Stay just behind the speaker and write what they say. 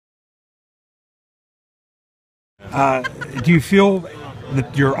Do you feel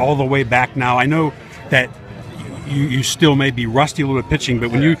that you're all the way back now? I know that you still may be rusty a little bit pitching,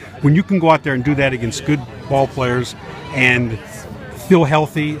 but when you can go out there and do that against good ball players and feel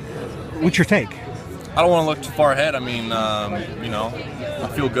healthy, what's your take? I don't want to look too far ahead. I mean, I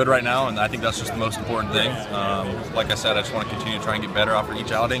feel good right now, and I think that's just the most important thing. Like I said, I just want to continue to try and get better after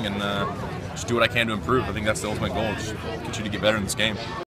each outing and just do what I can to improve. I think that's the ultimate goal, just continue to get better in this game.